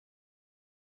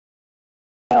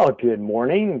Well, good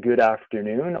morning, good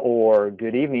afternoon, or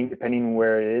good evening, depending on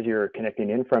where it is you're connecting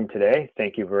in from today.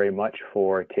 Thank you very much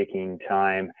for taking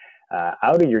time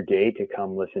out of your day to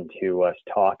come listen to us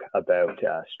talk about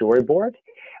Storyboard.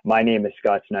 My name is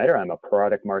Scott Snyder. I'm a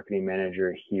product marketing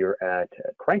manager here at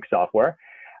Crank Software,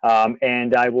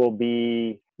 and I will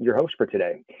be your host for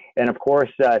today. And of course,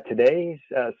 today's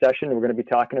session we're going to be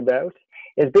talking about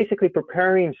is basically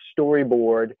preparing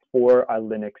Storyboard for a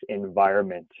Linux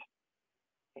environment.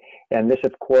 And this,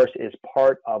 of course, is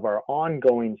part of our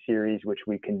ongoing series, which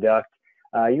we conduct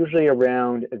usually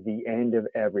around the end of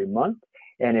every month.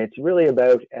 And it's really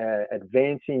about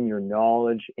advancing your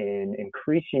knowledge and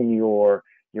increasing your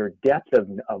depth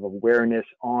of awareness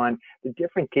on the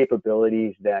different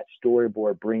capabilities that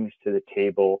Storyboard brings to the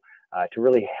table to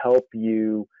really help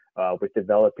you with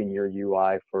developing your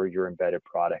UI for your embedded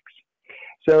products.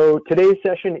 So today's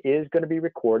session is going to be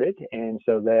recorded, and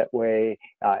so that way,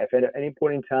 if at any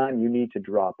point in time you need to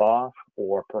drop off,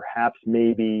 or perhaps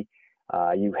maybe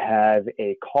you have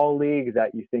a colleague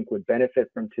that you think would benefit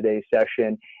from today's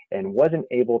session and wasn't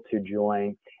able to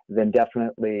join, then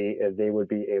definitely they would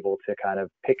be able to kind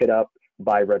of pick it up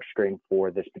by registering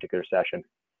for this particular session.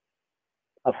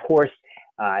 Of course,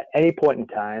 at any point in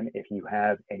time, if you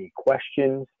have any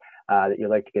questions that you'd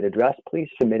like to get addressed, please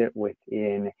submit it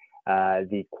within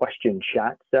the question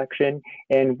chat section,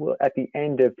 and at the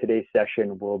end of today's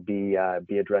session, we'll be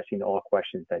addressing all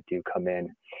questions that do come in.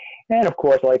 And of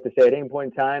course, I like to say at any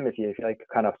point in time, if you like to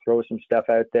kind of throw some stuff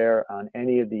out there on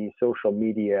any of the social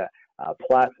media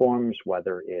platforms,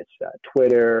 whether it's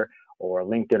Twitter or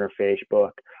LinkedIn or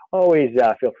Facebook, always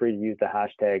feel free to use the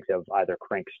hashtags of either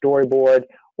Crank Storyboard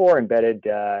or Embedded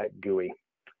GUI.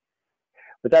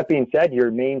 With that being said, your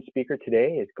main speaker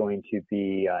today is going to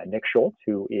be Nik Schultz,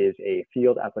 who is a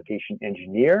field application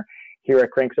engineer here at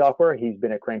Crank Software. He's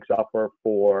been at Crank Software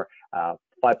for 5+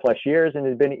 years and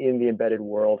has been in the embedded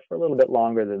world for a little bit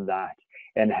longer than that,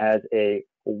 and has a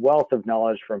wealth of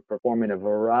knowledge from performing a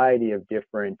variety of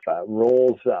different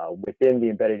roles within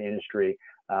the embedded industry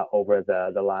over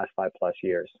the last 5+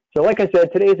 years. So like I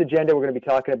said, today's agenda, we're going to be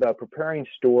talking about preparing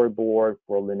Storyboard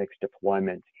for Linux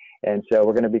deployment. And so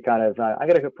we're going to be kind of, I'm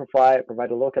going to provide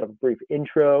a look at a brief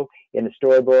intro in the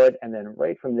Storyboard, and then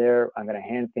right from there, I'm going to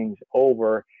hand things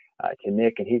over to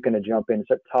Nik, and he's going to jump in and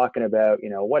start talking about,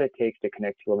 what it takes to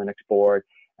connect to a Linux board,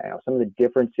 some of the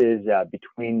differences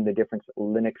between the different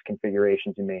Linux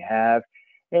configurations you may have,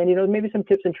 and, maybe some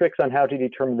tips and tricks on how to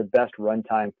determine the best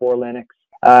runtime for Linux.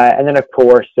 And then, of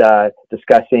course,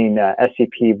 discussing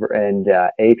SCP and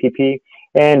APP,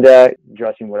 and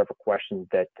addressing whatever questions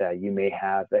that you may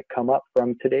have that come up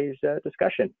from today's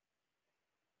discussion.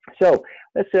 So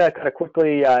let's kind of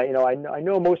quickly, I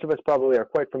know most of us probably are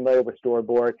quite familiar with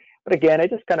Storyboard, but again, I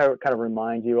just kind of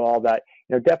remind you all that,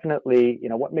 definitely,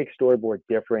 what makes Storyboard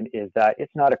different is that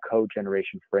it's not a code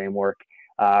generation framework.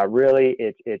 Really,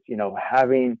 it's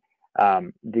having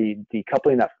the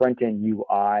coupling that front-end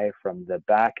UI from the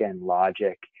back-end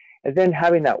logic, and then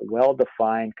having that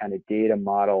well-defined kind of data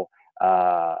model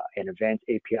and events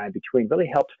API in between really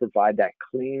helps provide that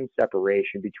clean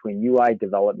separation between UI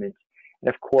development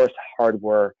and, of course,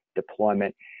 hardware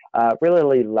deployment,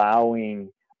 really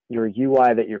allowing your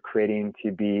UI that you're creating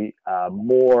to be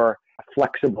more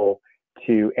flexible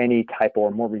to any type,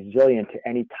 or more resilient to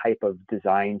any type of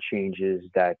design changes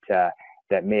that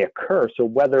may occur. So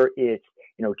whether it's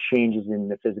changes in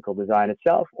the physical design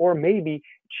itself, or maybe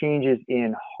changes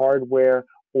in hardware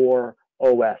or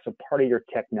OS, so part of your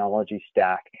technology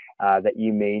stack that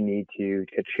you may need to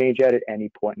change out at any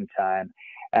point in time.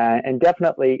 And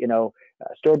definitely,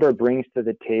 Storyboard brings to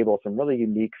the table some really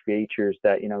unique features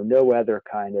that no other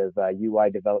kind of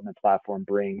UI development platform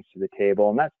brings to the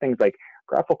table, and that's things like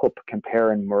graphical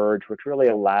compare and merge, which really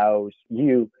allows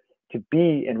you to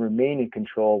be and remain in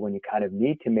control when you kind of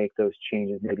need to make those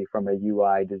changes, maybe from a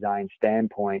UI design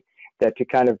standpoint, that to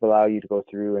kind of allow you to go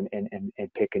through and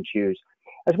pick and choose.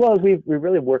 As well as we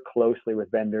really work closely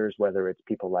with vendors, whether it's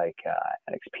people like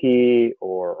NXP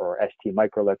or ST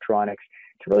Microelectronics,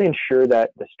 to really ensure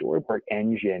that the Storyboard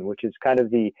engine, which is kind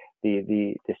of the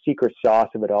secret sauce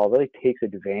of it all, really takes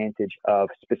advantage of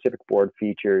specific board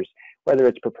features, whether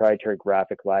it's proprietary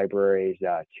graphic libraries,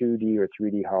 2D or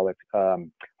 3D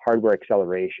hardware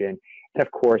acceleration, and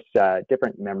of course,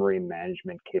 different memory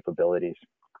management capabilities.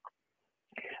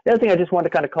 The other thing I just want to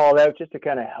kind of call out, just to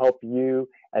kind of help you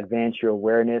advance your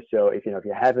awareness. So if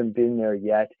you haven't been there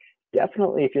yet,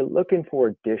 definitely, if you're looking for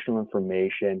additional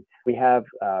information, we have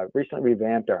recently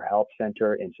revamped our help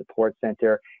center and support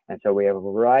center, and so we have a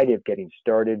variety of getting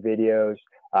started videos.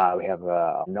 We have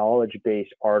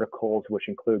knowledge-based articles, which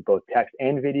include both text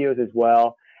and videos as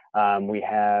well. We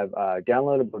have a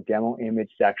downloadable demo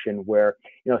image section where,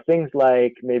 things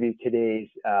like maybe today's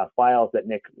files that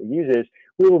Nik uses,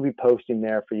 we will be posting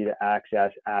there for you to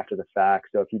access after the fact.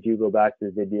 So if you do go back to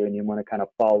the video and you want to kind of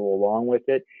follow along with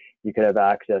it, you could have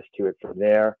access to it from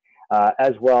there,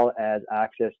 as well as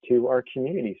access to our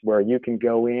communities where you can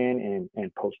go in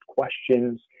and post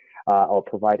questions. I'll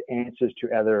provide answers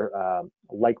to other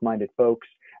like-minded folks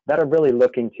that are really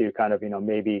looking to kind of,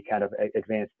 maybe kind of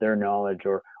advance their knowledge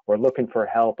or looking for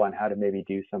help on how to maybe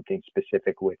do something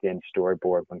specific within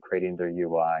Storyboard when creating their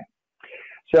UI.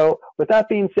 So with that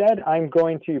being said, I'm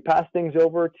going to pass things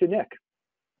over to Nik.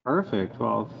 Perfect.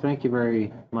 Well, thank you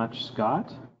very much,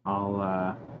 Scott.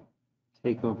 I'll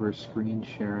take over screen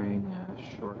sharing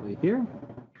shortly here.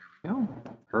 There we go.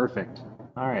 Perfect.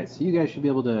 All right, so you guys should be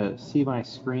able to see my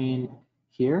screen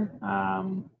here. So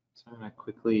I'm going to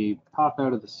quickly pop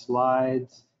out of the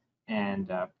slides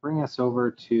and bring us over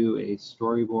to a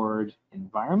storyboard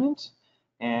environment.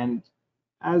 And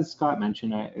as Scott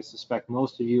mentioned, I suspect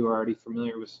most of you are already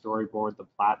familiar with Storyboard, the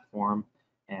platform,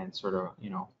 and sort of,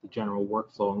 the general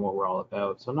workflow and what we're all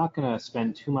about. So I'm not going to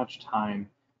spend too much time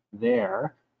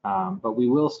there. But we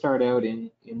will start out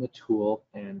in the tool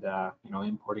and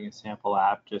importing a sample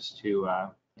app just to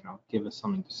give us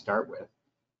something to start with.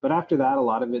 But after that, a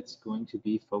lot of it's going to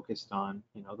be focused on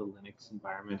the Linux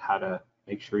environment, how to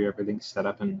make sure everything's set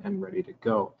up and ready to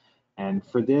go. And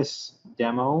for this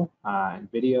demo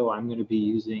and video, I'm going to be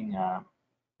using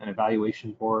an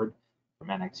evaluation board from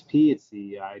NXP. It's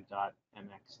the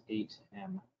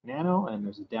i.mx8m Nano, and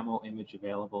there's a demo image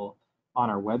available on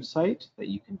our website that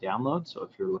you can download. So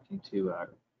if you're looking to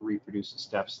reproduce the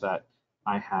steps that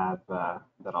I have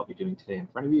that I'll be doing today in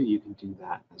front of you, you can do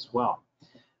that as well.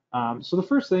 So the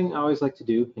first thing I always like to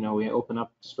do, we open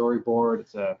up Storyboard.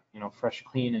 It's a fresh,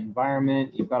 clean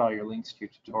environment. You've got all your links to your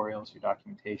tutorials, your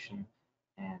documentation,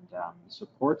 and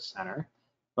support center.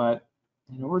 But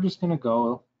we're just going to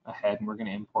go ahead and we're going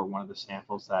to import one of the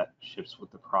samples that ships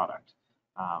with the product.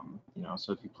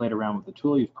 So if you played around with the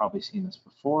tool, you've probably seen this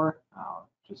before. I'll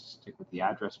just stick with the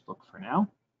address book for now.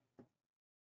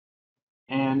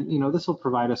 And this will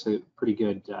provide us a pretty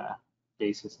good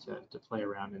basis to play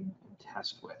around and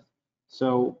test with.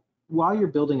 So while you're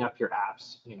building up your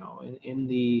apps, in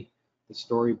the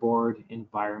storyboard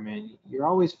environment, you're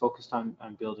always focused on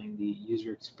building the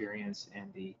user experience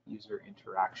and the user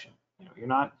interaction. You're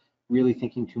not really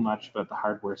thinking too much about the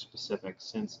hardware specifics,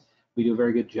 since we do a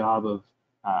very good job of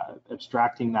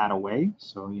abstracting that away.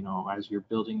 So, as you're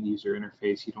building the user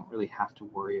interface, you don't really have to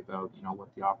worry about,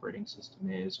 what the operating system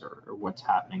is or what's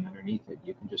happening underneath it.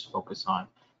 You can just focus on,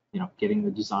 getting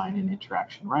the design and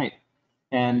interaction right.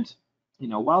 And,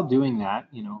 while doing that,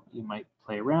 you might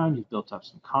play around. You've built up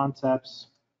some concepts.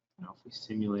 If we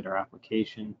simulate our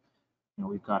application,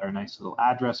 we've got our nice little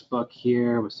address book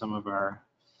here with some of our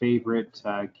favorite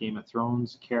Game of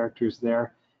Thrones characters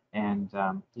there. And,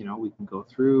 we can go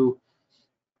through,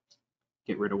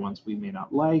 get rid of ones we may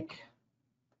not like,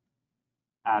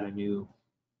 add a new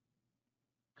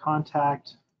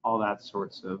contact, all that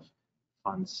sorts of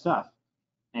fun stuff.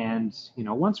 And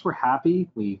once we're happy,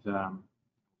 we've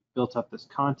built up this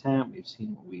content, we've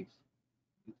seen what we've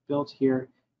built here,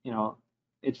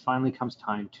 it finally comes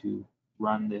time to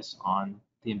run this on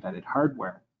the embedded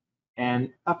hardware.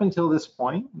 And up until this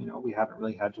point, we haven't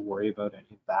really had to worry about any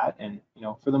of that. And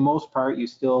for the most part, you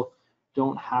still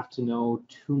don't have to know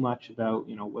too much about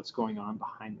what's going on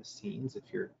behind the scenes if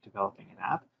you're developing an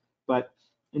app. But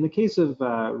in the case of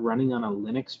running on a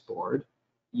Linux board,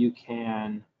 you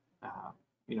can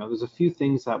there's a few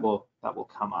things that will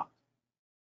come up.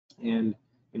 And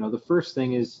the first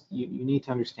thing is you need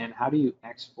to understand, how do you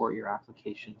export your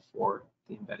application for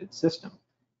the embedded system?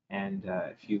 And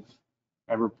if you've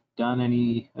ever done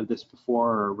any of this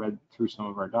before or read through some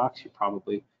of our docs, you're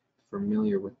probably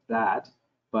familiar with that.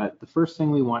 But the first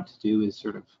thing we want to do is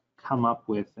sort of come up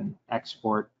with an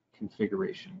export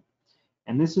configuration.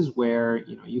 And this is where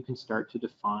you can start to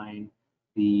define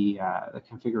the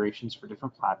configurations for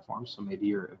different platforms. So maybe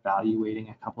you're evaluating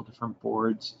a couple different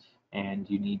boards and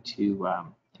you need to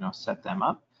set them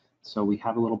up. So we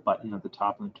have a little button at the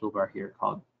top of the toolbar here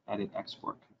called Edit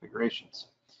Export Configurations.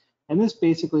 And this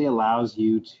basically allows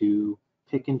you to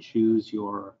pick and choose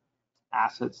your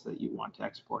assets that you want to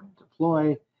export and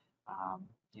deploy,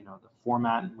 the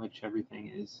format in which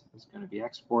everything is going to be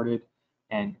exported,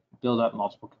 and build up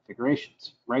multiple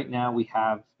configurations. Right now we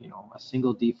have a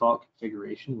single default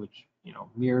configuration, which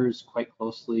mirrors quite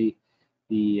closely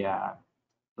the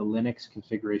Linux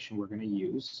configuration we're going to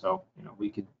use. So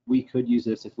we could use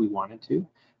this if we wanted to,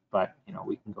 but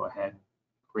we can go ahead and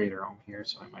create our own here.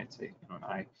 So I might say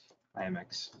an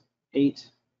IMX8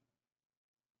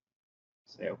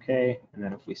 say OK, and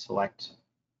then if we select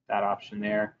that option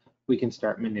there, we can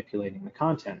start manipulating the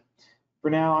content. For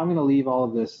now, I'm going to leave all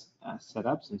of this set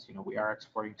up since we are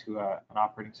exporting to an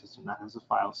operating system that has a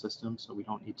file system, so we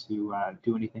don't need to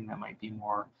do anything that might be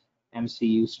more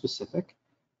MCU specific.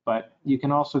 But you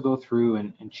can also go through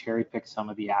and cherry pick some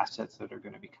of the assets that are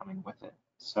going to be coming with it.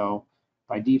 So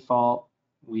by default,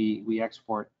 we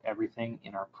export everything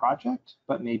in our project,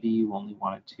 but maybe you only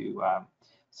wanted to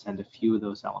send a few of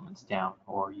those elements down,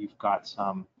 or you've got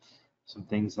some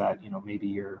things that maybe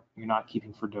you're not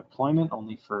keeping for deployment,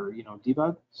 only for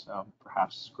debug. So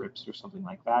perhaps scripts or something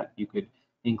like that. You could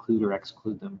include or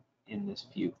exclude them in this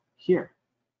view here.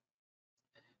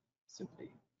 Simply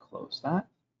close that.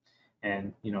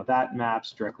 And that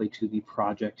maps directly to the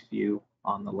project view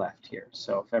on the left here.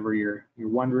 So if ever you're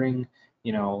wondering,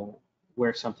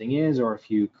 where something is, or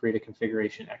if you create a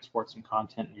configuration, export some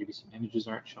content, and maybe some images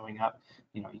aren't showing up,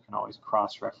 you can always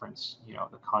cross-reference,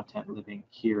 the content living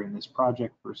here in this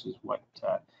project versus what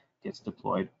gets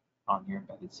deployed on your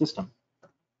embedded system.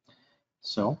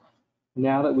 So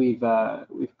now that we've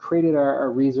created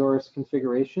our resource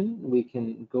configuration, we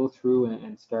can go through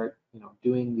and start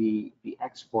doing the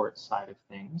export side of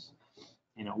things.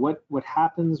 What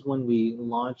happens when we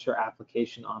launch our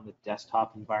application on the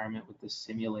desktop environment with the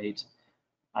simulate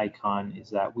icon is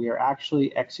that we are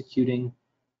actually executing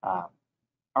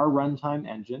our runtime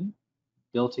engine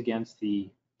built against the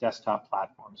desktop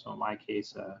platform. So in my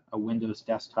case, a Windows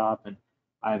desktop, and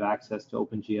I have access to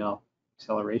OpenGL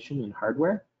acceleration and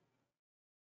hardware.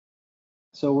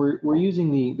 So we're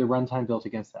using the runtime built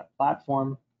against that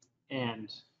platform, and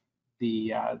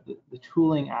the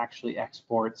tooling actually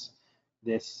exports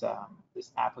this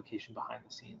application behind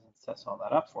the scenes and sets all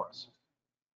that up for us.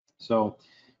 So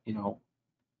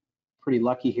pretty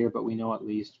lucky here, but we know at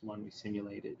least when we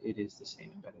simulate it, it is the same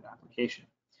embedded application.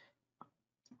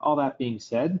 All that being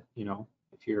said,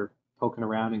 if you're poking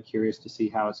around and curious to see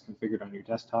how it's configured on your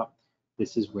desktop,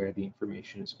 this is where the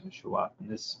information is going to show up. And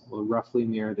this will roughly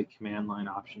mirror the command line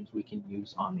options we can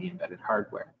use on the embedded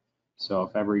hardware. So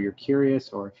if ever you're curious,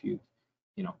 or if you've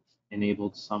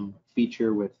enabled some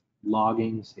feature with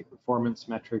logging, say performance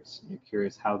metrics, and you're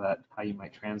curious how you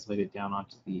might translate it down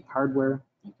onto the hardware,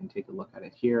 you can take a look at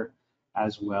it here,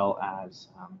 as well as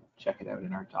check it out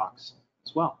in our docs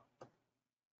as well.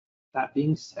 That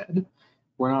being said,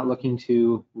 we're not looking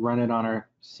to run it on our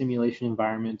simulation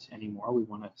environment anymore. We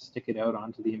want to stick it out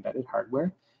onto the embedded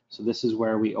hardware. So this is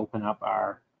where we open up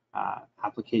our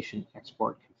application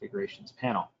export configurations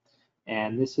panel.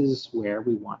 And this is where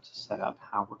we want to set up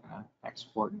how we're going to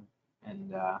export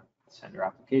and send our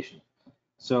application.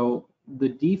 So the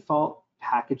default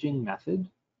packaging method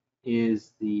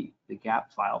is the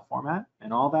GAP file format.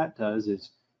 And all that does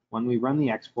is when we run the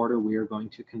exporter, we are going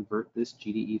to convert this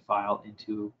GDE file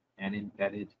into an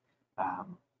embedded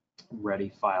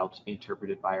ready file to be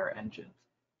interpreted by our engine.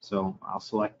 So I'll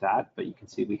select that, but you can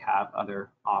see we have other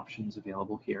options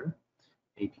available here.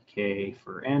 APK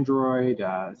for Android,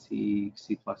 C++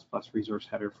 resource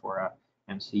header for a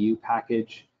MCU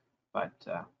package, but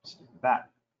stick with that.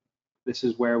 This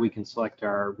is where we can select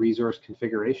our resource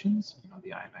configurations,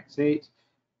 the IMX8,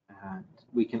 and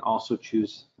we can also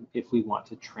choose if we want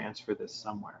to transfer this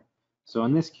somewhere. So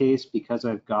in this case, because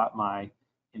I've got my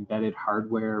embedded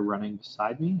hardware running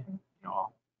beside me,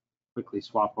 I'll quickly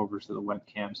swap over to the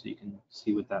webcam so you can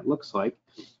see what that looks like.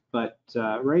 But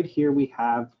right here we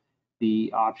have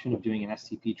the option of doing an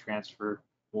STP transfer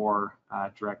or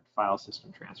direct file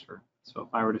system transfer. So if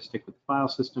I were to stick with the file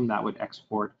system, that would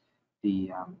export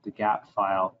the GAP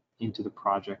file into the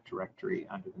project directory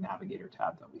under the Navigator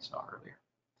tab that we saw earlier.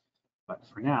 But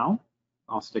for now,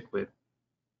 I'll stick with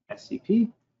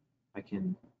SCP. I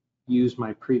can use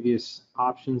my previous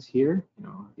options here,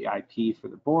 the IP for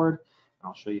the board.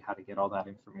 I'll show you how to get all that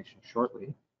information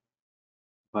shortly.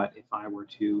 But if I were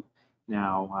to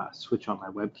now switch on my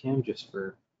webcam just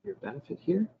for your benefit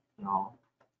here, and I'll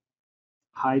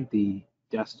hide the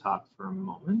desktop for a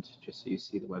moment just so you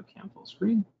see the webcam full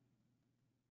screen.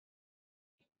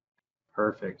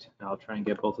 Perfect. Now I'll try and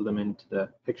get both of them into the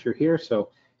picture here so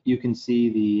you can see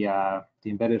the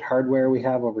embedded hardware we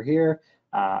have over here,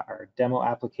 our demo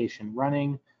application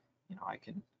running. I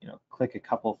can click a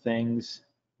couple things,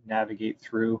 navigate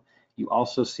through. You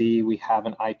also see we have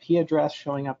an IP address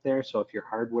showing up there. So if your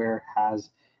hardware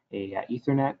has a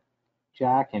Ethernet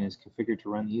jack and is configured to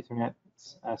run the Ethernet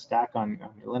stack on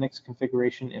your Linux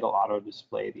configuration, it'll auto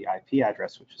display the IP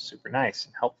address, which is super nice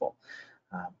and helpful.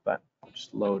 But I'll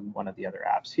just load one of the other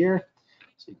apps here.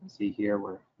 So you can see here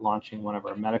we're launching one of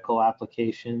our medical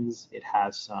applications. It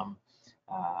has some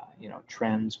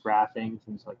trends, graphing,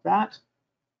 things like that.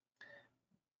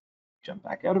 Jump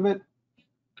back out of it.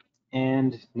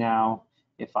 And now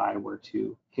if I were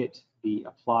to hit the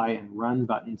apply and run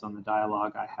buttons on the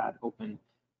dialog I had open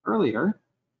earlier,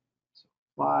 so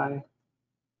apply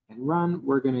and run,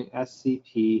 we're going to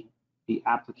SCP the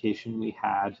application we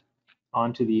had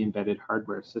onto the embedded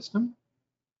hardware system.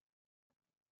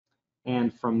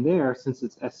 And from there, since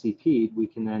it's SCP'd, we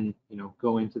can then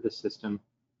go into the system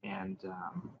and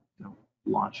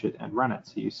launch it and run it.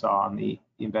 So you saw on the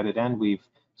embedded end, we've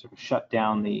sort of shut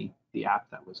down the app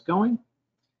that was going,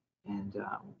 and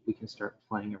we can start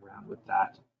playing around with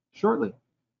that shortly.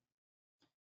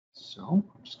 So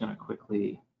I'm just going to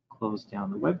quickly close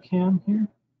down the webcam here.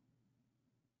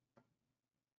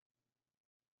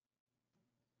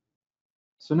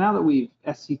 So now that we've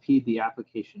SCP'd the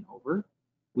application over,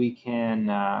 we can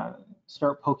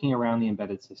start poking around the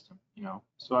embedded system.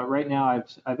 So right now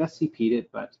I've SCP'd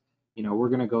it, but we're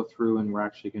going to go through and we're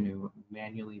actually going to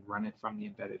manually run it from the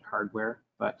embedded hardware.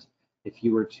 But if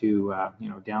you were to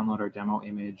download our demo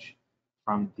image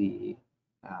from the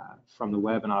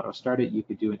web and auto start it, you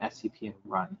could do an SCP and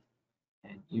run.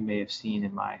 And you may have seen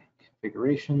in my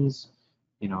configurations,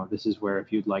 this is where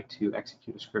if you'd like to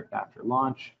execute a script after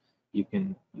launch, you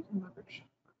can leverage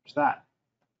that.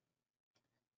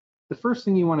 The first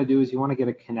thing you want to do is you want to get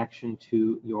a connection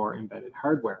to your embedded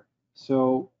hardware.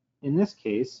 So in this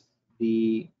case,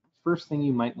 the first thing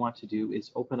you might want to do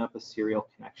is open up a serial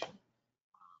connection.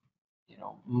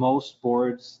 Most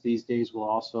boards these days will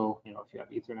also, if you have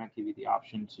Ethernet, give you the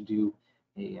option to do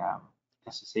a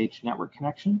SSH network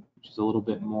connection, which is a little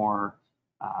bit more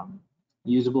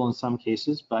usable in some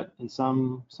cases, but in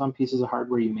some pieces of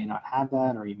hardware you may not have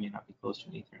that, or you may not be close to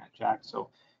an Ethernet jack, so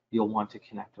you'll want to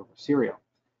connect over serial.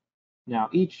 Now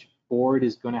each board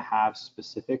is going to have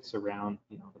specifics around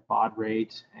the baud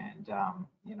rate and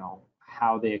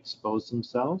how they expose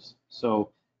themselves.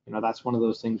 So that's one of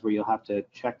those things where you'll have to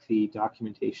check the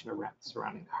documentation around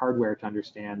surrounding the hardware to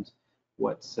understand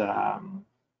what's going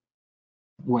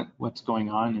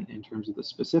on in terms of the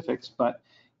specifics. But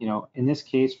in this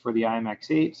case for the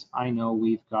IMX8, I know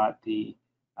we've got the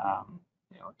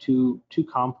two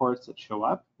COM ports that show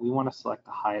up. We want to select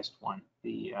the highest one.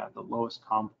 The lowest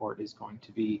COM port is going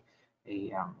to be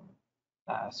a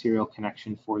serial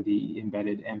connection for the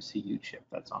embedded MCU chip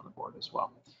that's on the board as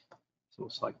well. So we'll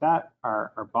select that.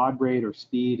 Our baud rate or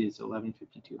speed is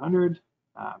 115200,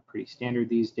 pretty standard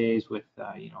these days with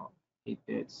 8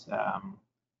 bits for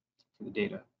the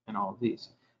data and all of these.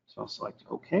 So I'll select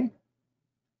OK.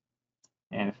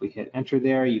 And if we hit enter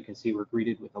there, you can see we're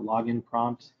greeted with a login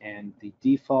prompt, and the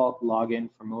default login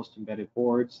for most embedded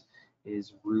boards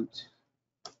is root.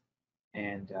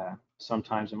 And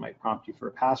sometimes it might prompt you for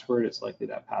a password. It's likely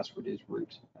that password is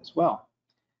root as well.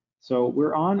 So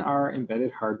we're on our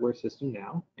embedded hardware system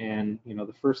now, and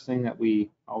the first thing that I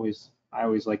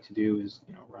always like to do is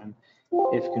run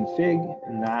ifconfig,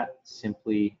 and that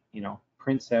simply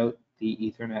prints out the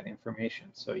Ethernet information.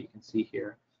 So you can see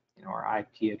here our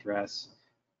IP address,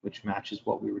 which matches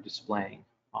what we were displaying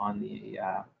on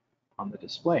the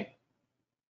display.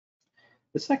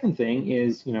 The second thing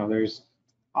is there's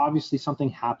obviously something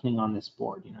happening on this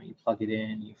board. You plug it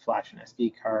in, you flash an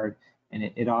SD card, and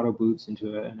it auto boots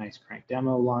into a nice crank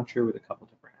demo launcher with a couple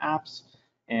different apps.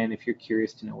 And if you're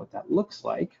curious to know what that looks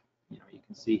like, you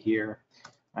can see here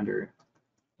under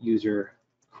user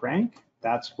crank,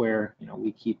 that's where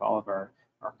we keep all of our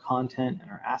content and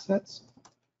our assets.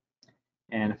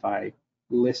 And if I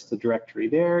list the directory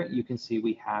there, you can see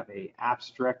we have a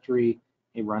apps directory,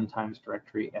 a runtimes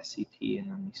directory, SCP,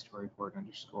 and then the storyboard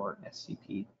 _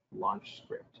 SCP launch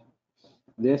script.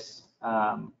 This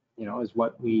is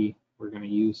what we're going to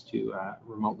use to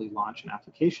remotely launch an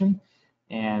application.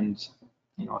 And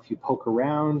if you poke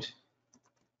around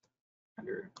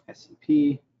under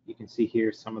SCP, you can see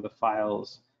here some of the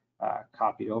files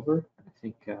copied over. I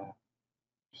think for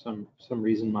some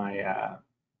reason my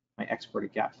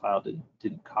exported GAP file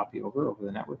didn't copy over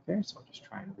the network there, so I'll just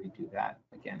try and redo that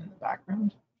again in the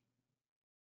background.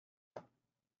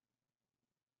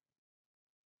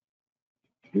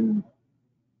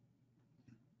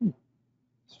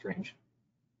 Strange.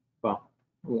 Well,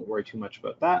 I won't worry too much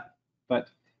about that, but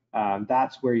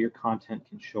that's where your content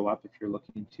can show up if you're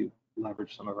looking to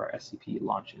leverage some of our SCP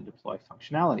launch and deploy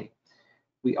functionality.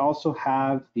 We also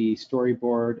have the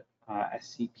storyboard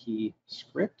SCP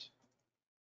script.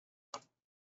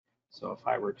 So if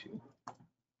I were to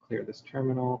clear this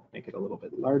terminal, make it a little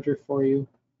bit larger for you,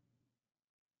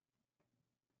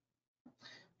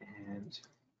 and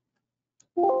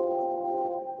there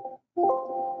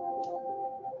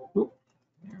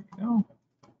we go.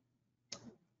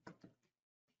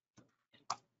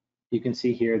 you can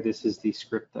see here, this is the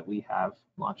script that we have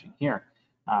launching here.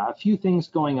 A few things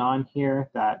going on here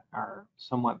that are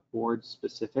somewhat board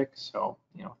specific. So,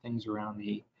 things around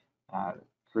the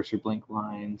cursor blink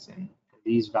lines and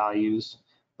these values.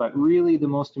 But really the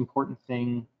most important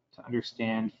thing to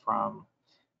understand from,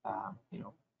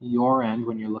 your end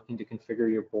when you're looking to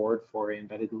configure your board for an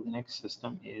embedded Linux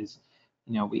system is,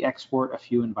 we export a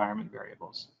few environment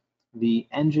variables. The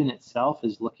engine itself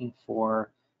is looking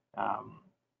for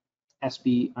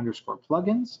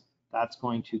SB_plugins. That's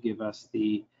going to give us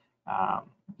the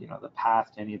the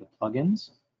path to any of the plugins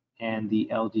and the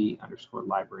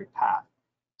LD_library path.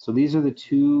 So these are the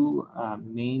two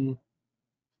main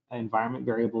environment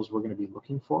variables we're going to be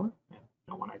looking for.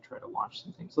 And when I try to launch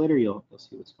some things later, you'll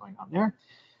see what's going on there.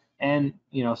 And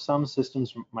some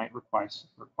systems might require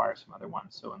some other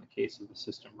ones. So in the case of the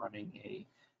system running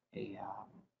a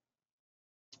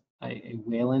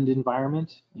Wayland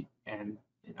environment, and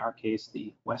in our case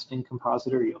the Westing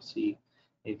compositor, you'll see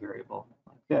a variable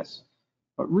like this.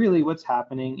 But really what's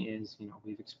happening is,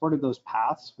 we've exported those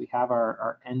paths. We have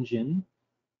our engine,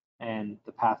 and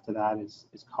the path to that is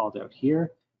called out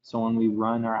here. So when we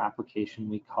run our application,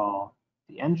 we call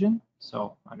the engine.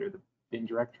 So under the bin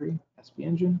directory, SB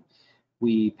engine,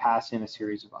 we pass in a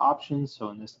series of options. So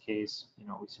in this case, we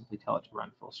simply tell it to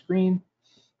run full screen.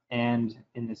 And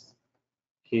in this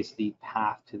case, the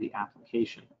path to the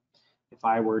application. If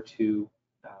I were to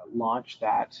launch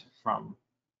that from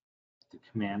the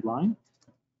command line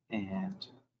and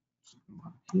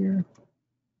here,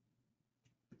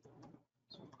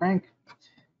 so crank,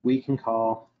 we can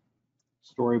call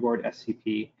storyboard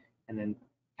SCP and then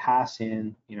pass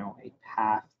in, a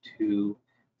path to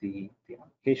the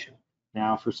application.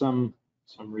 Now, for some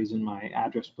reason, my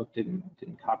address book didn't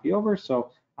copy over,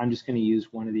 so I'm just going to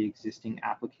use one of the existing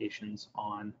applications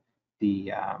on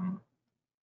the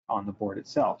board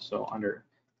itself. So under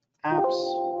apps,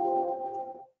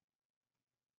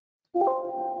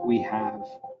 we have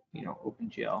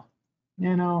OpenGL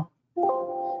Nano,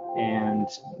 and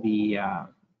the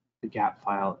gap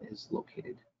file is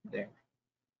located there.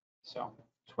 So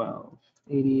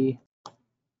 1280,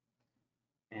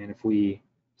 and if we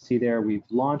see there, we've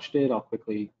launched it. I'll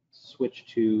quickly switch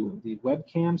to the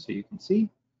webcam so you can see.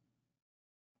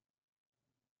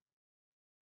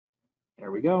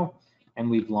 There we go. And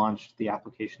we've launched the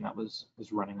application that was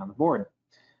running on the board.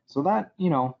 So that,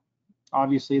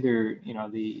 obviously there,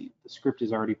 the script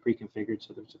is already pre-configured,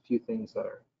 so there's a few things that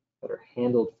are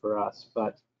handled for us,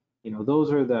 but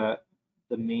those are the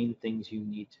main things you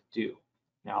need to do.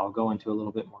 Now I'll go into a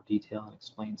little bit more detail and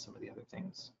explain some of the other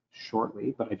things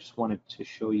shortly, but I just wanted to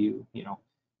show you,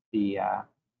 the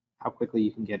how quickly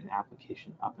you can get an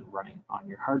application up and running on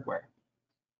your hardware.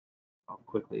 I'll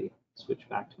quickly switch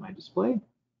back to my display.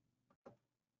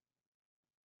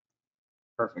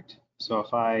 Perfect. So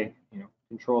if I,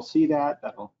 Control C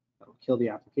that'll kill the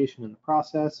application in the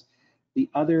process. The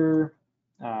other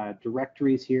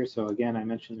directories here. So again, I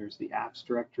mentioned there's the apps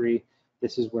directory.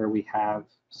 This is where we have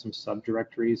some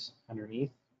subdirectories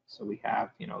underneath. So we have,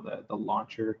 the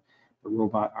launcher, the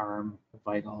robot arm, the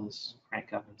vitals,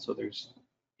 crank oven. So there's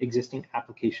existing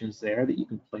applications there that you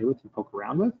can play with and poke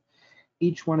around with.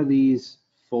 Each one of these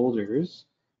folders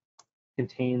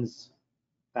contains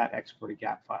that exported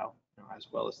gap file, as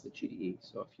well as the GDE.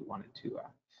 So if you wanted to,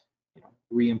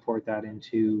 re-import that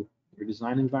into your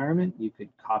design environment, you could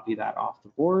copy that off the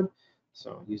board.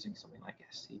 So using something like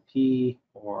SCP,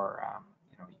 or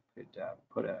you could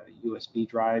put a USB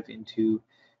drive into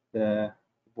the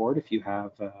board if you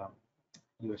have a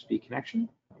USB connection.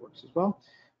 That works as well.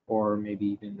 Or maybe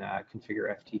even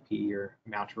configure FTP or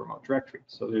mount a remote directory.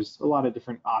 So there's a lot of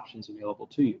different options available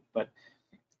to you. But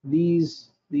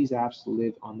these apps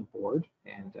live on the board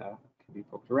and can be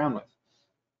poked around with.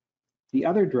 The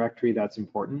other directory that's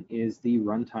important is the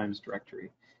runtimes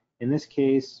directory. In this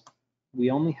case,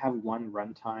 we only have one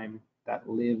runtime that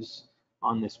lives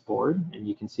on this board, and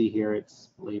you can see here it's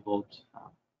labeled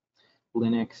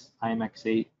Linux,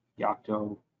 IMX8,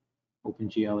 Yocto,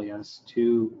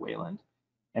 OpenGLES2, Wayland.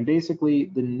 And basically,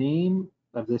 the name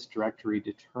of this directory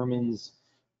determines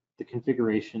the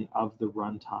configuration of the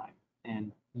runtime.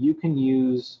 And you can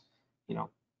use,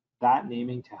 that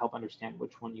naming to help understand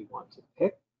which one you want to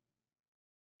pick.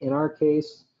 In our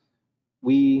case,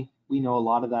 we know a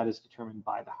lot of that is determined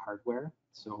by the hardware.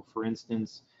 So for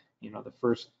instance, the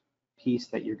first piece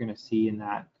that you're going to see in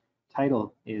that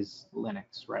title is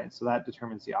Linux, right? So that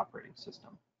determines the operating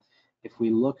system. If we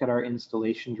look at our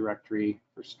installation directory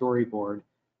for Storyboard,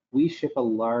 we ship a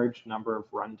large number of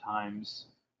runtimes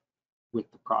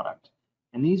with the product.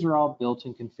 And these are all built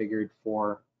and configured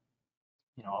for,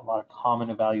 a lot of common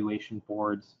evaluation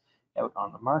boards out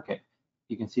on the market.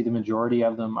 You can see the majority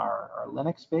of them are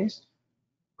Linux-based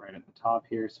right at the top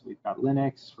here. So we've got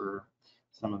Linux for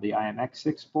some of the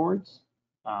IMX6 boards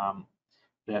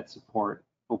that support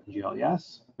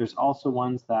OpenGL. There's also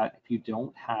ones that if you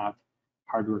don't have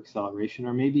hardware acceleration,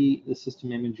 or maybe the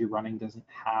system image you're running doesn't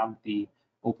have the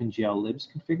OpenGL libs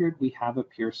configured, we have a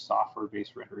pure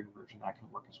software-based rendering version that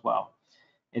can work as well.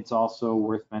 It's also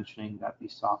worth mentioning that the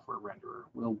software renderer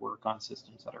will work on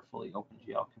systems that are fully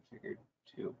OpenGL configured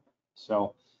too.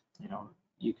 So,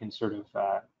 you can sort of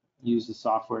use the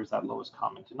software as that lowest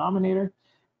common denominator,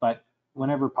 but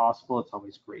whenever possible, it's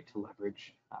always great to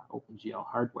leverage OpenGL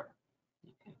hardware.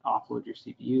 You can offload your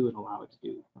CPU and allow it to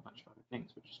do a bunch of other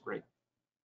things, which is great.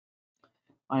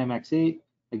 IMX8,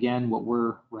 again, what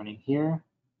we're running here,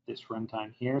 this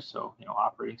runtime here, so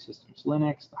operating systems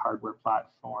Linux, the hardware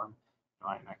platform,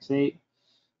 IMX8,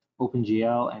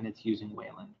 OpenGL, and it's using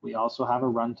Wayland. We also have a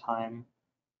runtime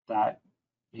that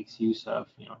makes use of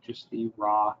just the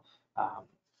raw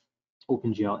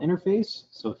OpenGL interface.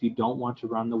 So if you don't want to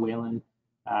run the Wayland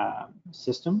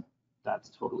system, that's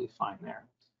totally fine there.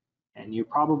 And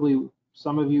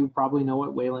some of you probably know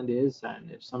what Wayland is, and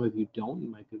if some of you don't, you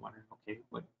might be wondering, okay,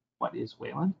 what is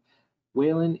Wayland?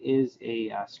 Wayland is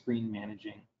a screen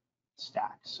managing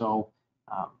stack. So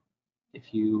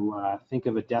if you think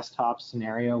of a desktop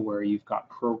scenario where you've got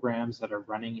programs that are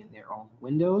running in their own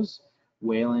windows,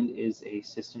 Wayland is a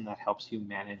system that helps you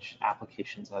manage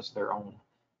applications as their own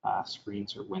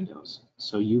screens or windows.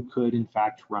 So you could, in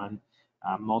fact, run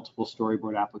multiple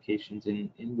storyboard applications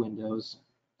in Windows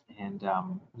and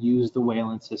use the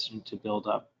Wayland system to build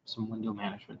up some window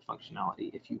management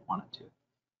functionality if you wanted to.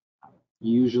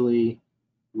 Usually,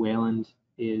 Wayland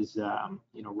is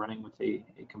running with a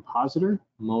compositor.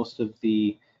 Most of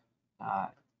the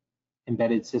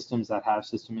embedded systems that have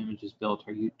system images built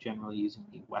are generally using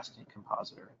the Weston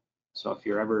compositor. So if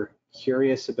you're ever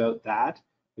curious about that,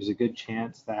 there's a good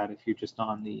chance that if you're just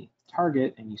on the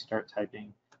target and you start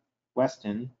typing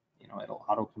Weston, it'll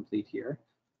autocomplete here.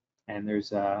 And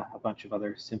there's a bunch of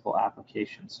other simple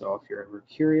applications. So if you're ever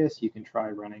curious, you can try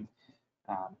running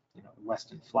the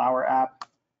Weston Flower app.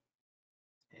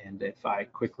 And if I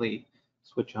quickly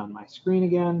switch on my screen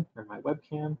again, or my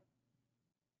webcam,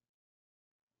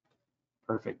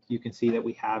 perfect. You can see that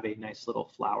we have a nice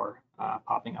little flower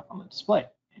popping up on the display,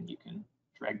 and you can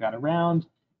drag that around,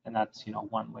 and that's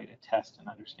one way to test and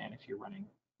understand if you're running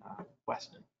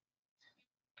Weston.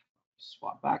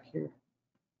 Swap back here,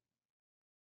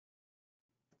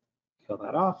 kill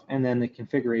that off, and then the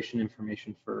configuration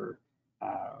information for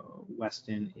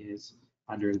Weston is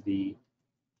under the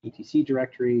etc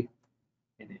directory,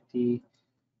 init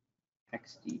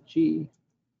xdg.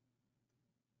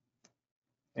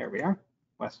 There we are,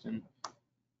 Weston,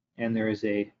 and there is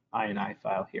a ini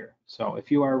file here. So if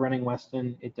you are running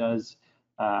Weston, it does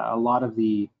a lot of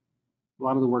the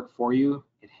work for you.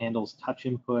 It handles touch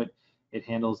input, it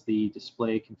handles the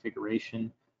display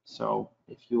configuration. So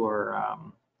if you are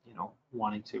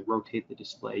wanting to rotate the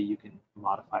display, you can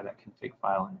modify that config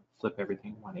file and flip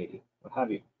everything 180, what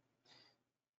have you.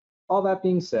 All that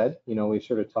being said, we've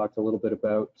sort of talked a little bit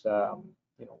about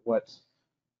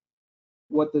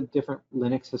what the different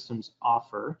Linux systems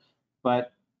offer,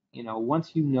 but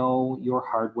once you know your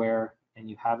hardware and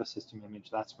you have a system image,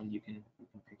 that's when you can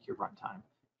pick your runtime.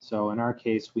 So in our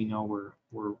case, we know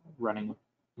we're running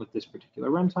with this particular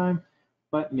runtime,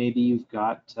 but maybe you've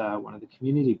got one of the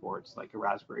community boards like a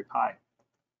Raspberry Pi.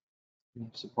 We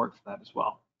have support for that as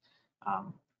well.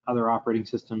 Other operating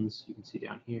systems you can see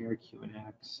down here,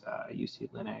 QNX, UC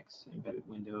Linux, embedded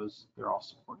Windows, they're all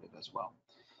supported as well.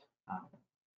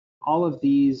 All of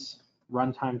these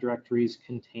runtime directories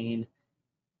contain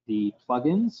the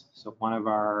plugins. So one of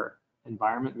our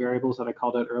environment variables that I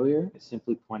called out earlier is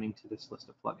simply pointing to this list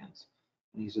of plugins.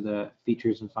 And these are the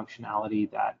features and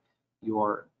functionality that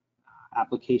your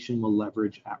application will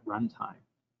leverage at runtime.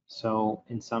 So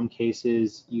in some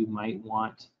cases, you might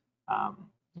want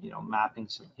mapping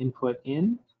some input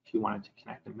in. If you wanted to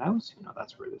connect a mouse,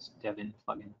 that's where this Devin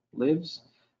plugin lives.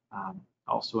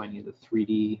 Also, any of the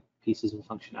 3D pieces and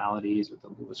functionalities with the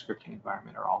Lua scripting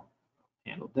environment are all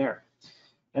handled there.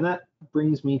 And that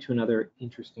brings me to another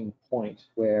interesting point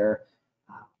where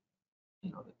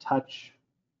the touch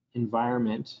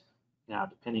environment, now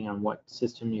depending on what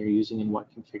system you're using and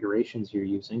what configurations you're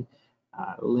using,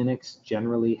 Linux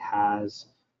generally has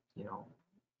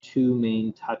two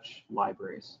main touch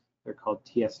libraries. They're called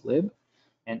tslib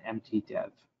and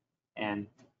mtdev. And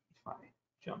if I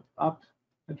jump up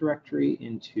a directory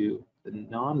into the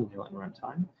non-Wayland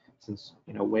runtime, since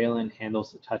Wayland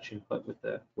handles the touch input with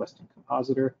the Weston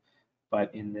compositor,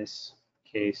 but in this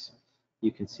case,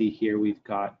 You can see here we've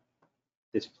got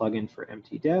this plugin for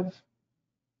mtdev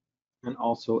and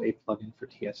also a plugin for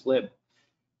tslib.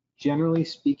 Generally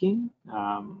speaking,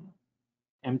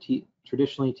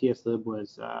 traditionally tslib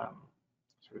was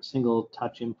sort of single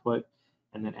touch input,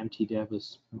 and then mtdev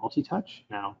was multi-touch.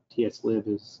 Now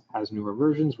tslib has newer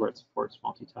versions where it supports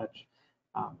multi-touch,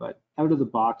 but out of the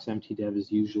box, mtdev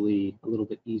is usually a little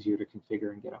bit easier to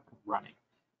configure and get up and running.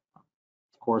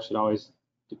 Of course, it always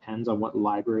depends on what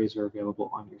libraries are available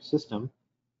on your system,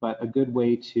 but a good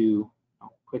way to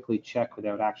quickly check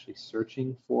without actually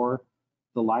searching for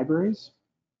the libraries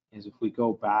is if we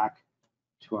go back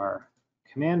to our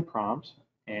command prompt,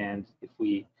 and if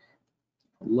we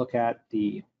look at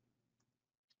the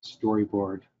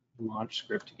storyboard launch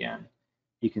script again,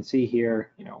 you can see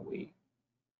here,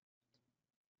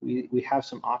 we have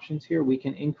some options here. We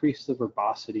can increase the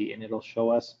verbosity, and it'll show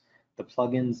us the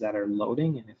plugins that are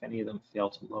loading, and if any of them fail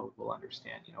to load, we'll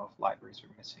understand, if libraries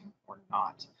are missing or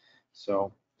not.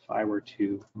 So if I were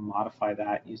to modify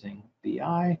that using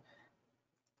BI,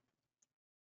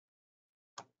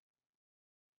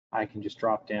 I can just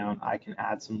drop down, I can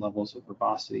add some levels of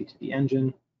verbosity to the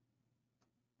engine.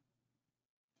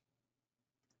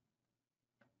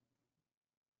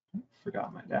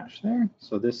 Forgot my dash there.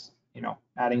 So this,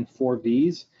 adding 4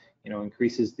 Vs,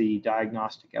 increases the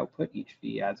diagnostic output. Each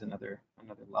V adds another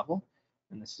level.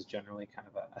 And this is generally kind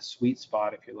of a sweet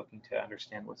spot if you're looking to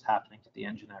understand what's happening to the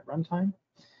engine at runtime.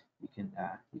 You can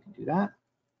do that.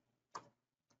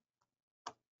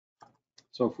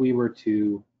 So if we were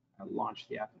to launch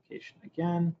the application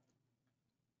again,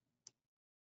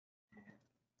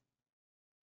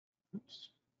 oops,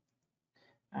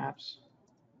 apps,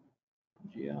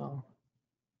 GL.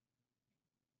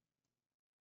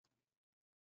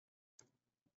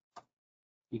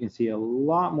 You can see a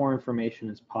lot more information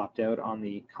is popped out on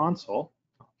the console.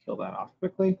 I'll kill that off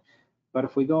quickly. But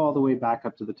if we go all the way back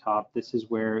up to the top, this is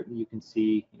where you can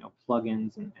see,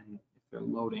 plugins and if they're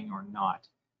loading or not.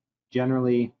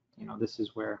 Generally, this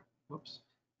is where, whoops,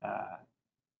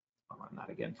 I'll run that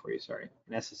again for you, sorry.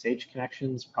 An SSH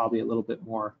connection is probably a little bit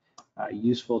more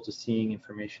useful to seeing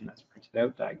information that's printed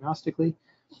out diagnostically.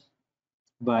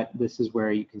 But this is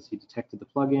where you can see detected the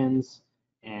plugins,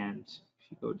 and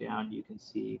if you go down, you can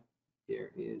see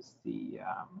there is the,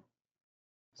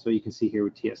 so you can see here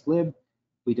with tslib,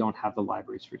 we don't have the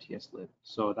libraries for tslib.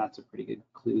 So that's a pretty good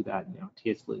clue that,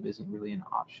 tslib isn't really an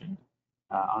option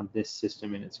on this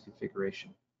system in its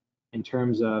configuration. In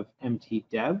terms of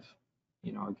mtdev,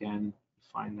 again,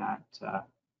 find that a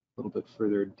little bit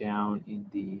further down in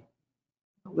the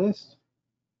list.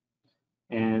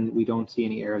 And we don't see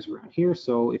any errors around here.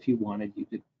 So if you wanted, you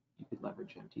could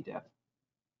leverage mtdev.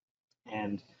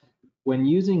 And when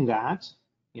using that,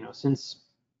 since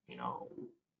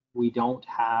we don't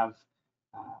have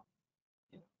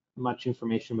much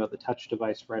information about the touch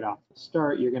device right off the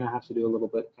start, you're going to have to do a little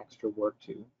bit extra work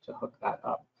to hook that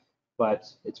up. But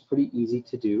it's pretty easy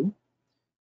to do.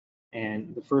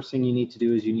 And the first thing you need to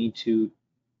do is you need to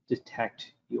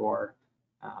detect your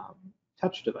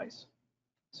touch device.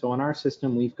 So on our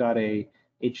system, we've got a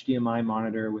HDMI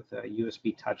monitor with a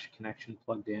USB touch connection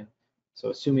plugged in. So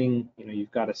assuming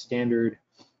you've got a standard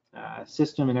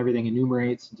system and everything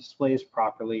enumerates and displays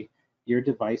properly, your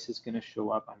device is going to show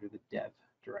up under the dev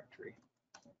directory.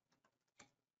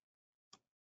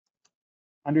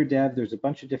 Under dev, there's a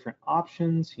bunch of different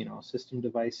options, system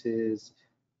devices,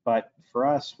 but for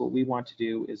us, what we want to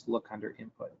do is look under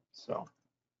input. So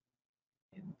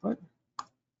input.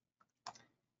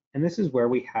 And this is where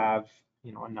we have,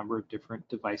 a number of different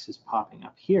devices popping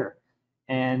up here.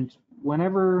 And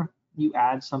whenever you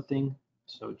add something,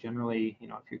 so generally, if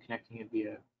you're connecting it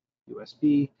via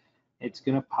USB, it's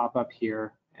going to pop up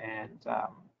here, and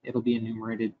it'll be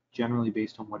enumerated generally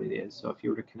based on what it is. So if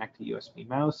you were to connect a USB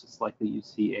mouse, it's likely you'd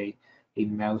see a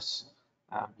mouse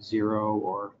 0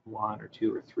 or 1 or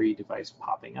 2 or 3 device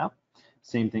popping up.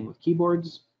 Same thing with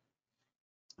keyboards.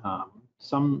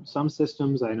 Some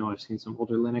systems, I know I've seen some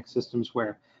older Linux systems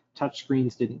where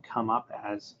touchscreens didn't come up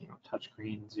as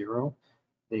touchscreen 0.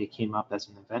 They came up as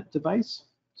an event device.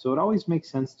 So it always makes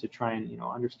sense to try and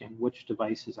understand which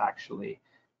device is actually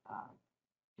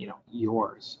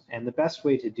yours. And the best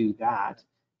way to do that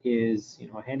is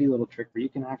a handy little trick where you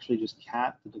can actually just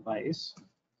cat the device.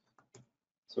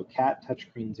 So cat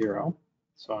touchscreen 0.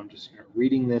 So I'm just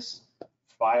reading this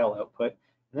file output,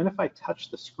 and then if I touch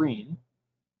the screen,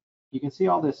 you can see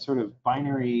all this sort of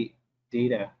binary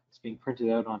data that's being printed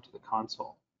out onto the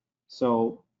console.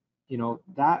 So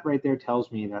that right there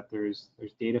tells me that there's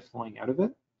data flowing out of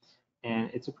it,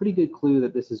 and it's a pretty good clue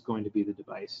that this is going to be the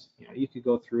device. You could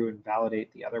go through and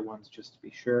validate the other ones just to be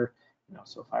sure,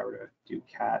 So if I were to do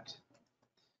cat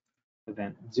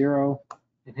event 0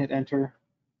 and hit enter,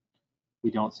 we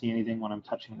don't see anything when I'm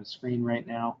touching the screen right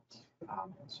now.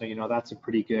 So that's a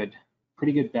pretty good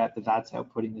bet that that's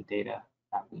outputting the data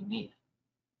that we need.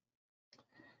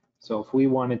 So if we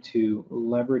wanted to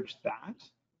leverage that,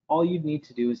 all you'd need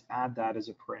to do is add that as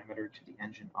a parameter to the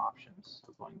engine options.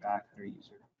 So going back under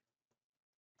user,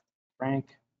 Frank,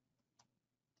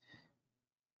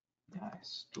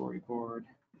 storyboard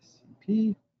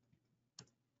SCP.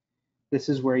 This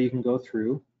is where you can go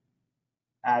through,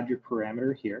 add your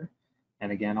parameter here.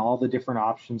 And again, all the different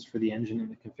options for the engine and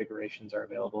the configurations are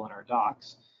available in our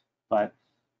docs. But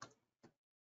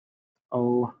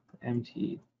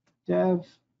OMT dev.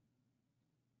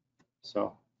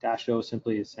 So -o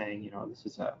simply is saying, this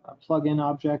is a plugin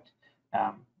object.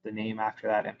 The name after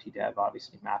that, mtdev,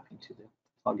 obviously mapping to the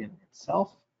plugin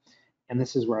itself. And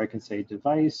this is where I can say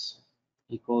device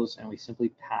equals, and we simply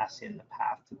pass in the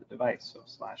path to the device. So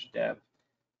 /dev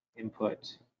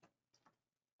input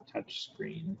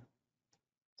touchscreen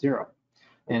 0.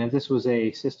 And if this was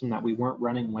a system that we weren't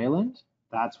running Wayland,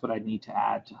 that's what I'd need to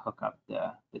add to hook up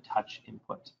the touch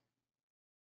input.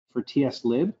 For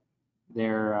tslib,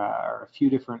 there are a few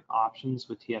different options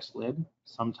with tslib.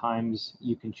 Sometimes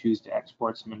you can choose to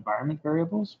export some environment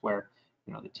variables where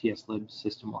the tslib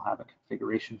system will have a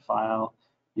configuration file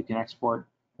you can export,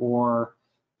 or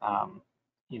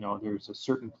there's a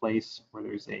certain place where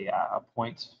there's a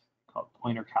point called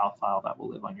pointer cal file that will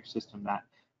live on your system that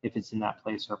if it's in that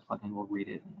place, our plugin will read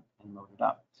it and load it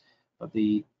up. But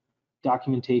the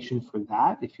documentation for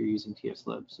that, if you're using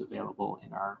tslib, is available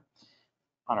in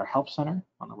on our help center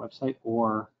on the website,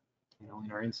 or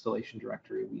in our installation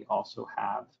directory. We also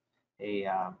have a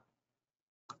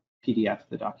PDF of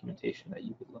the documentation that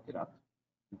you could look it up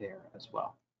there as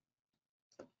well.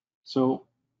 So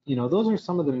those are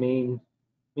some of the main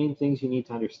things you need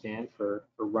to understand for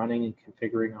running and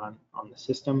configuring on the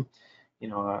system.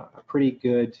 A pretty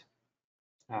good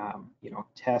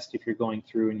test if you're going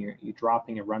through and you're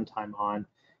dropping a runtime on,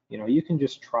 you can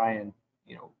just try and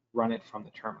run it from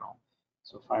the terminal.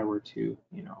 So if I were to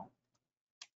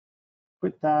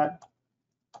quit that,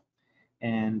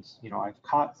 and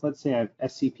let's say I've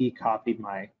SCP copied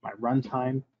my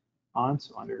runtime on,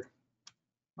 so under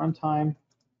runtime,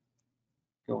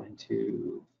 go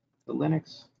into the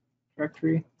Linux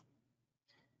directory.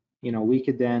 We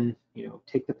could then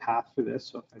take the path for this.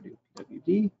 So if I do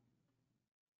pwd,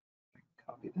 I can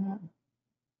copy that.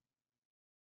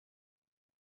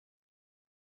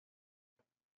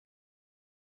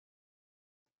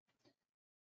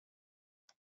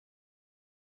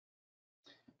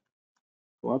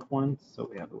 Go up one, so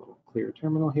we have a little clear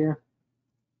terminal here.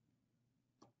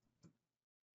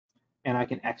 And I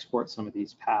can export some of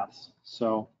these paths.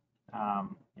 So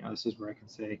this is where I can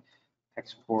say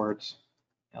export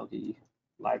LD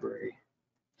library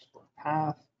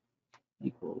path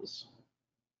equals,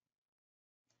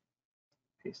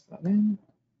 paste that in,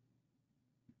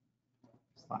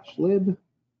 /lib.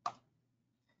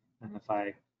 And if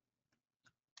I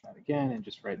that again and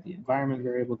just write the environment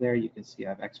variable there, you can see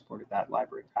I've exported that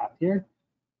library path here,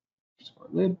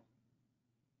 _lib.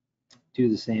 Do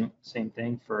the same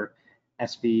thing for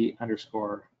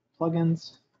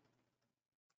sb_plugins.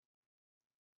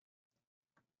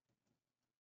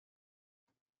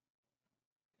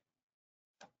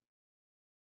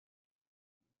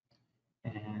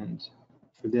 And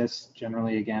for this,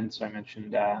 generally, again, so I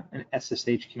mentioned an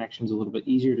SSH connection is a little bit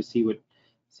easier to see what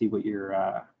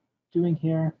you're doing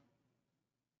here.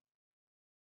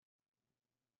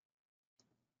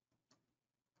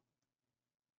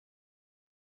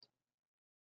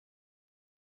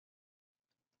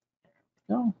 There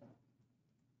we go.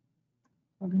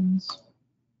 Plugins.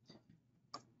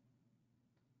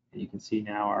 And you can see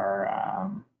now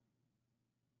our,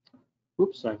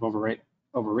 oops, I've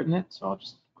overwritten it, so I'll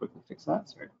just quickly fix that.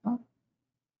 Sorry about that.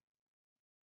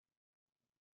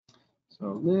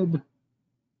 So lib,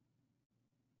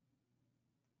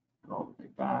 go all the way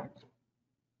back.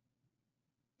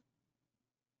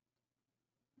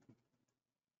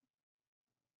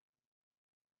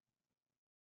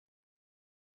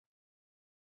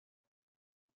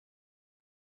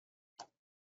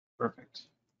 Perfect.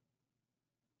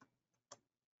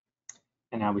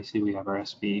 And now we see we have our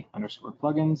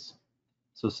sb_plugins.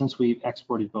 So since we've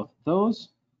exported both of those,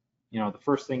 the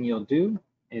first thing you'll do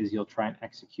is you'll try and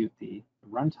execute the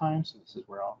runtime. So this is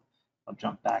where I'll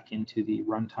jump back into the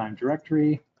runtime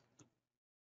directory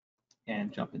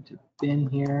and jump into bin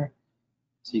here.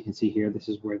 So you can see here, this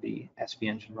is where the SB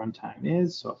Engine runtime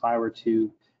is. So if I were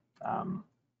to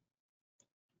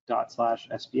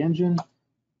 /SB Engine,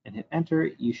 and hit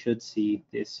enter, you should see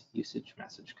this usage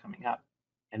message coming up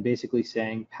and basically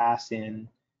saying pass in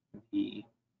the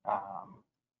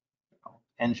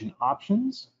engine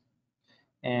options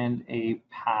and a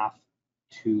path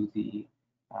to the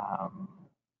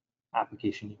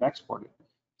application you've exported.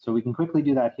 So we can quickly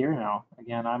do that here. Now,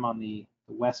 again, I'm on the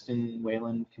Weston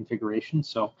Wayland configuration,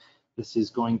 so this is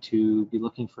going to be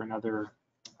looking for another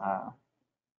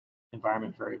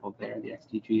environment variable there, the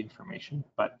XDG information.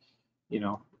 But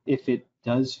if it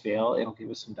does fail, it'll give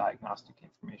us some diagnostic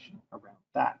information around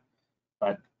that.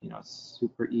 But it's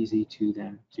super easy to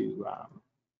then do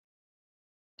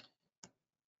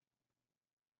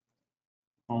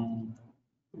home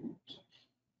boot,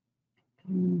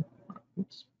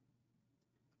 oops,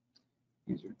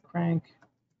 user crank,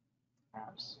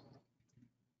 apps,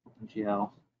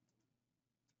 OpenGL,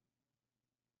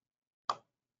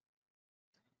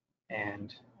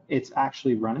 and it's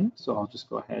actually running. So I'll just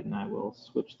go ahead and I will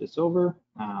switch this over.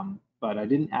 But I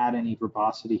didn't add any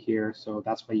verbosity here, so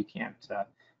that's why you can't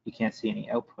see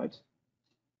any output.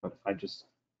 But if I just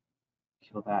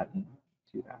kill that and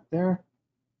do that there,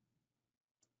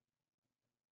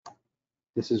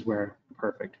 this is where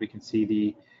perfect. We can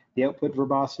see the output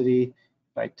verbosity.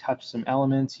 If I touch some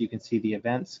elements, you can see the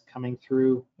events coming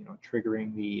through,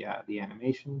 triggering the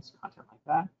animations, content like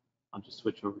that. I'll just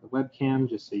switch over to webcam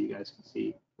just so you guys can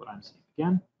see what I'm seeing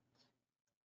again.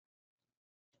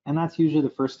 And that's usually the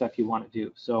first step you want to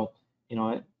do. So,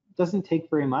 it doesn't take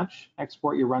very much.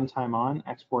 Export your runtime on,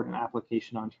 export an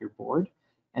application onto your board,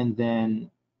 and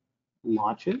then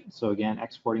launch it. So again,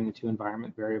 exporting the two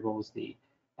environment variables, the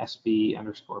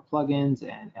SB_plugins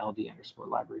and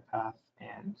LD_library path,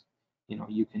 and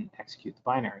you can execute the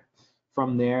binary.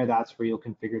 From there, that's where you'll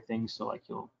configure things. So like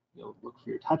you'll look for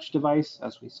your touch device,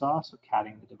 as we saw. So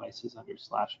catting the devices under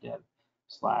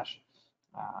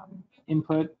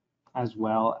 /dev/input, as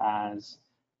well as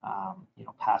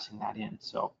passing that in.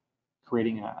 So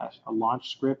creating a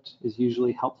launch script is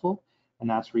usually helpful, and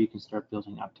that's where you can start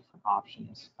building up different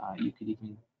options. You could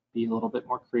even be a little bit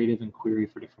more creative and query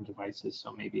for different devices.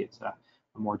 So maybe it's a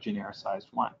more genericized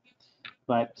one.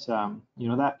 But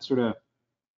that sort of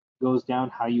goes down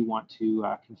how you want to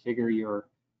configure your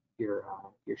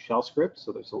shell script.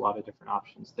 So there's a lot of different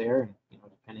options there, and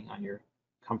depending on your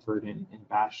comfort in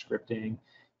bash scripting,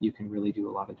 you can really do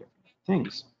a lot of different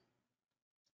things.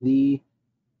 The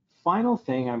final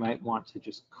thing I might want to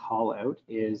just call out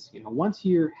is, once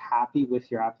you're happy with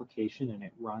your application and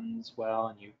it runs well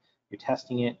and you're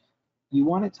testing it, you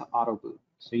want it to auto boot.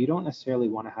 So you don't necessarily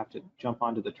want to have to jump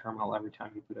onto the terminal every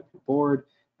time you boot up your board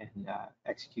and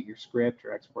execute your script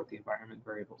or export the environment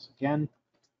variables again.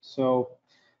 So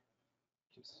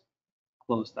just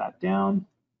close that down.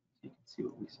 You can see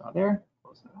what we saw there.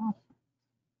 Close that off.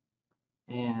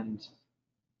 And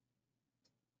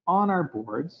on our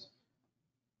boards,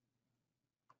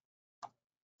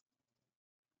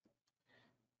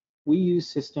 we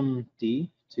use systemd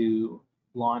to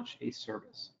launch a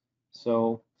service.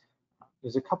 So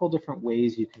there's a couple different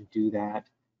ways you can do that.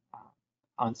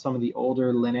 On some of the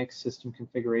older Linux system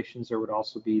configurations, there would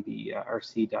also be the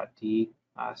rc.d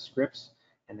scripts,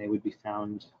 and they would be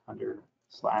found under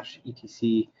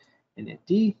 /etc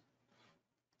initd,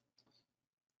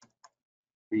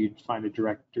 where you'd find a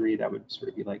directory that would sort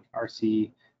of be like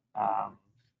rc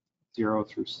 0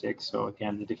 through 6. So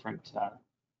again, the different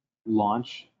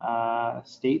launch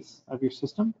states of your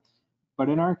system. But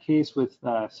in our case with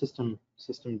systemd,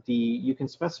 you can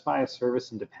specify a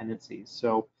service and dependencies.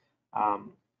 So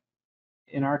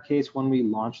in our case, when we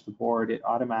launch the board, it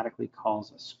automatically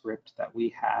calls a script that we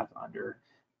have under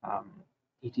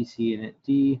etc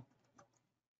initd.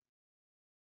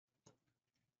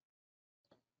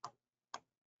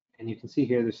 And you can see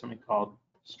here there's something called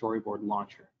Storyboard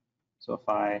Launcher. So if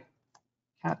I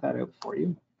cat that out for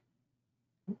you,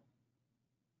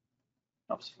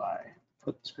 helps if I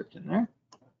put the script in there.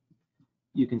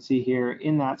 You can see here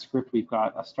in that script we've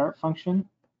got a start function.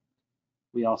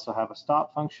 We also have a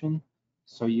stop function,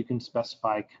 so you can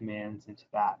specify commands into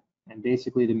that. And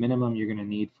basically the minimum you're going to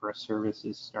need for a service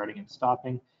is starting and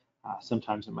stopping.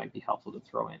 Sometimes it might be helpful to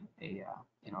throw in a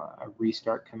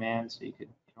restart command, so you could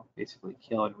basically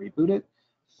kill and reboot it.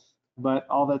 But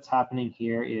all that's happening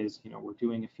here is we're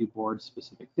doing a few board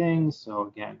specific things. So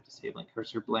again, disabling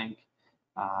cursor blink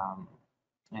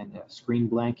and screen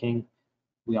blanking.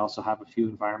 We also have a few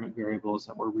environment variables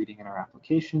that we're reading in our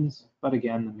applications. But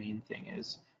again, the main thing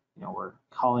is, we're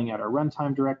calling out our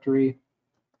runtime directory,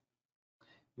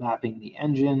 mapping the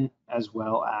engine, as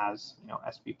well as,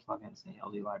 SB plugins and the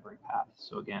LD library path.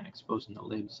 So again, exposing the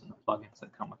libs and the plugins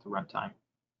that come with the runtime.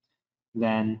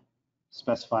 Then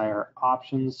specify our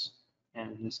options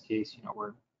And in this case,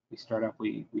 we start up,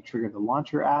 we trigger the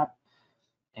launcher app,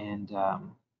 and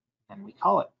then we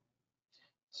call it.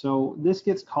 So this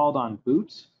gets called on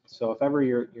boot. So if ever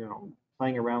you're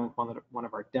playing around with one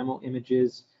of our demo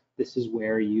images, this is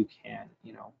where you can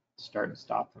start and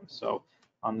stop them. So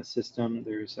on the system,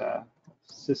 there's a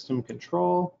system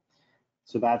control.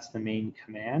 So that's the main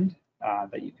command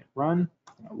that you can run.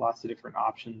 Lots of different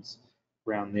options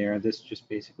around there. This just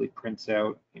basically prints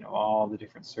out all the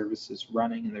different services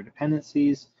running and their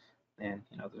dependencies. And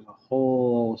there's a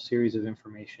whole series of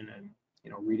information and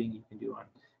reading you can do on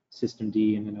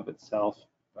systemd in and of itself.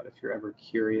 But if you're ever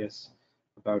curious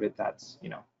about it, that's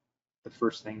the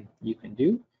first thing you can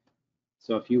do.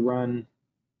 So if you run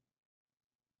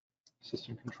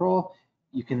system control,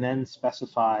 you can then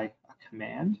specify a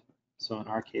command. So in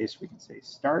our case, we can say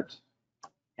start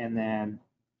and then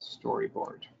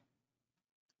storyboard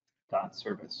dot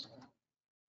service.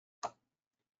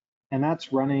 And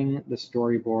that's running the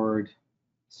storyboard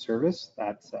service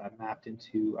that's mapped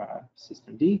into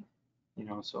systemd.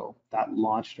 So that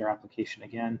launched our application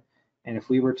again. And if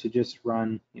we were to just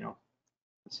run, the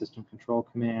system control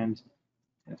command,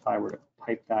 and if I were to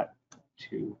pipe that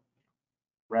to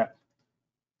rep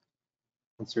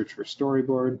and search for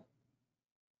storyboard,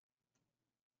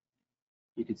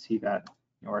 you can see that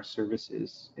our service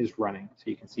is running. So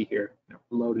you can see here,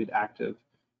 loaded, active,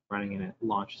 running, and it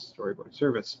launches storyboard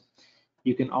service.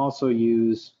 You can also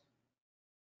use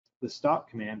the stop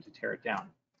command to tear it down.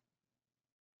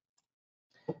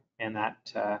 And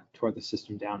that tore the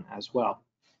system down as well.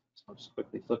 So I'll just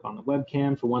quickly flip on the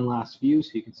webcam for one last view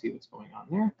so you can see what's going on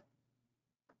there.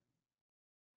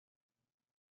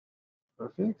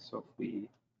 Perfect. So if we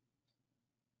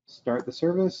start the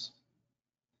service,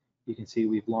 you can see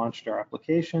we've launched our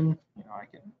application. I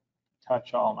can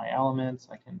touch all my elements.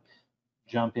 I can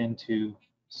jump into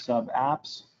sub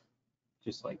apps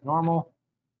just like normal.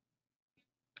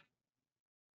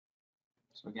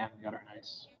 So again, we got our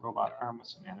nice robot arm with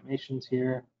some animations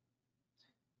here.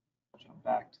 Jump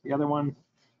back to the other one.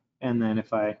 And then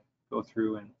if I go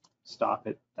through and stop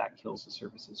it, that kills the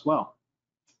service as well.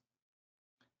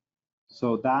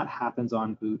 So that happens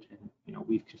on boot, and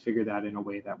we've configured that in a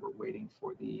way that we're waiting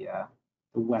for the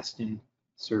Weston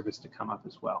service to come up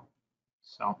as well.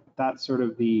 So that's sort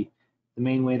of the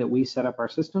main way that we set up our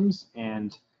systems.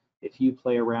 And if you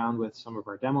play around with some of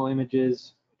our demo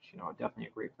images, which definitely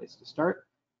a great place to start,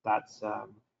 that's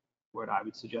what I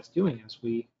would suggest doing as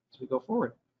we go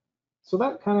forward. So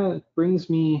that kind of brings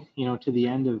me, to the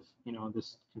end of,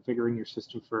 this configuring your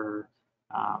system for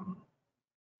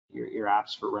your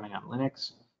apps for running on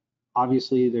Linux.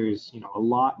 Obviously, there's, a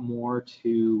lot more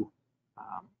to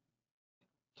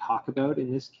talk about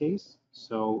in this case.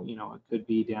 So, it could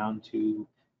be down to,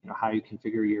 how you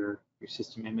configure your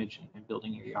system image and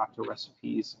building your Yocto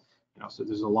recipes. So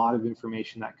there's a lot of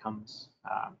information that comes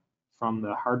from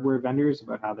the hardware vendors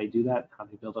about how they do that, how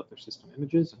they build up their system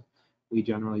images. We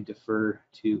generally defer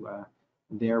to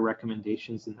their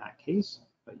recommendations in that case,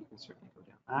 but you can certainly go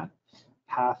down that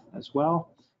path as well.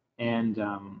 And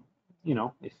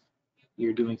if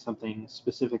you're doing something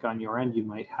specific on your end, you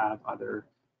might have other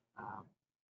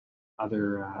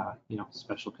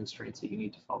special constraints that you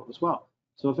need to follow as well.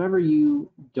 So if ever you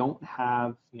don't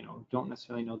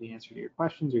necessarily know the answer to your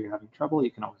questions, or you're having trouble,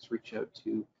 you can always reach out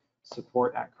to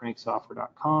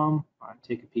support@cranksoftware.com,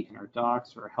 take a peek in our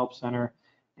docs or our help center,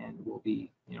 and we'll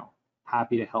be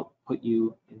happy to help put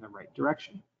you in the right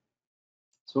direction.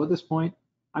 So at this point,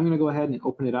 I'm going to go ahead and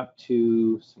open it up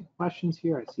to some questions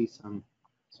here. I see some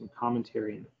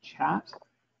commentary in the chat,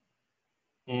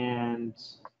 and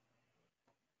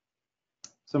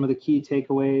some of the key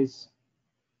takeaways.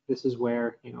 This is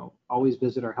where always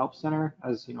visit our help center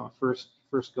as a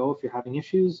first go if you're having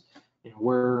issues.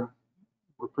 We're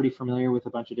pretty familiar with a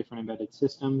bunch of different embedded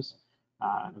systems,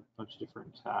 and a bunch of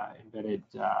different embedded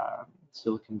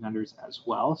silicon vendors as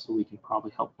well, so we can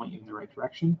probably help point you in the right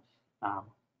direction.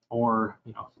 Or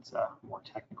if it's a more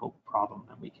technical problem,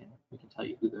 then we can tell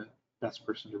you who the best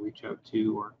person to reach out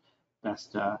to or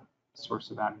best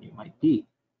source of avenue might be.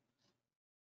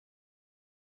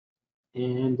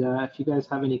 And if you guys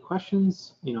have any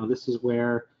questions, this is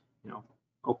where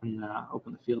open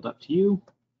the field up to you.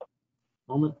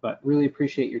 Moment, but really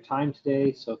appreciate your time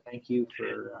today. So thank you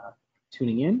for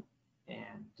tuning in,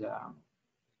 and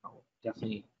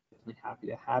definitely happy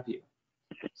to have you.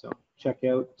 So check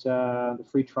out the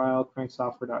free trial,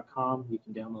 cranksoftware.com. You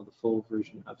can download the full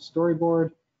version of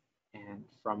Storyboard, and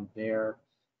from there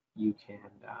you can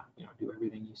do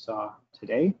everything you saw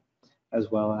today, as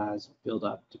well as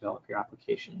develop your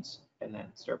applications, and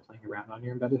then start playing around on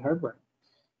your embedded hardware.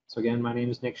 So again, my name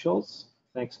is Nik Schultz.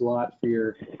 thanks a lot for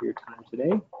your time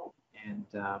today, and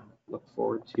look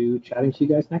forward to chatting to you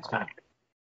guys next time.